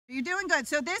You're doing good.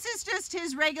 So this is just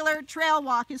his regular trail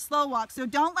walk, his slow walk. So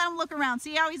don't let him look around.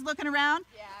 See how he's looking around?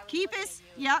 Yeah, keep his,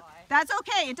 yep, that's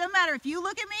okay. It doesn't matter. If you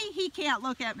look at me, he can't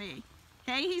look at me.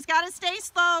 Okay, he's got to stay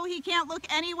slow. He can't look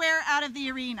anywhere out of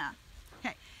the arena.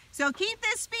 Okay, so keep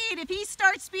this speed. If he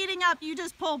starts speeding up, you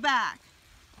just pull back.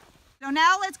 So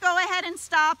now let's go ahead and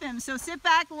stop him. So sit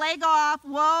back, leg off,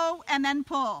 whoa, and then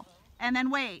pull. And then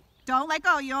wait. Don't let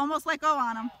go. You almost let go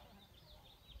on him.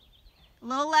 A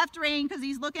little left rein because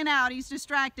he's looking out. He's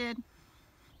distracted.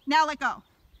 Now let go.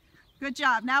 Good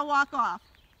job. Now walk off.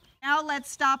 Now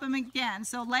let's stop him again.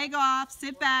 So leg off,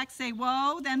 sit back, say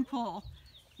whoa, then pull.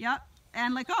 Yep.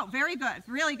 And let go. Very good.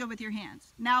 Really good with your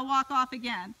hands. Now walk off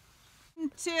again.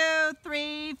 1, 2,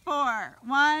 3, 4.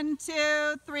 1,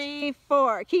 2, 3,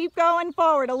 4. Keep going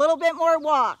forward. A little bit more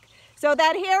walk. So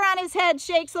that hair on his head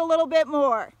shakes a little bit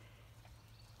more.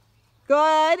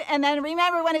 Good. And then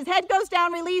remember, when his head goes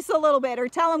down, release a little bit or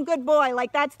tell him good boy,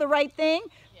 like that's the right thing.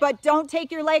 But don't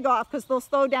take your leg off because they'll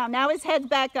slow down. Now his head's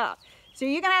back up. So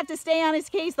you're going to have to stay on his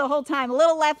case the whole time. A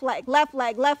little left leg, left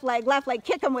leg, left leg, left leg.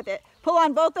 Kick him with it. Pull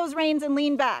on both those reins and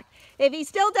lean back. If he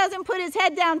still doesn't put his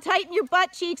head down, tighten your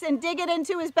butt cheeks and dig it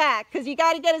into his back because you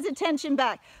got to get his attention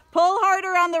back. Pull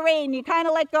harder on the rein. You kind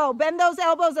of let go. Bend those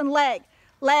elbows and leg.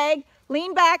 Leg,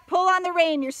 lean back, pull on the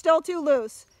rein. You're still too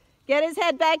loose. Get his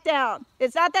head back down.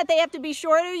 It's not that they have to be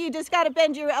shorter. You just got to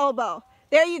bend your elbow.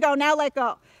 There you go. Now let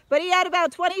go. But he had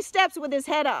about 20 steps with his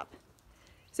head up.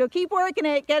 So keep working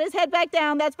it. Get his head back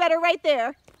down. That's better right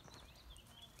there.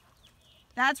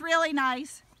 That's really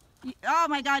nice. Oh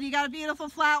my God, you got a beautiful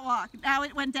flat walk. Now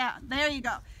it went down. There you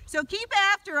go. So keep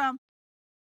after him.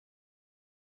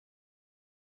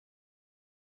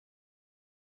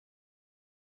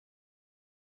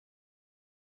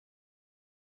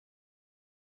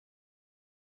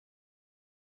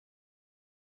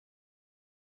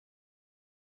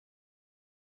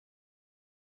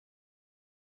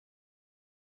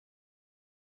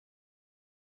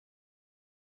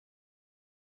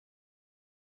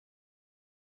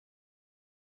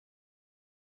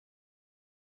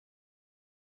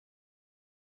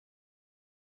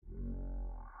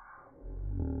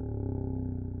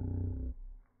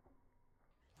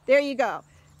 There you go.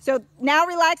 So now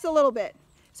relax a little bit.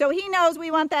 So he knows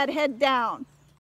we want that head down.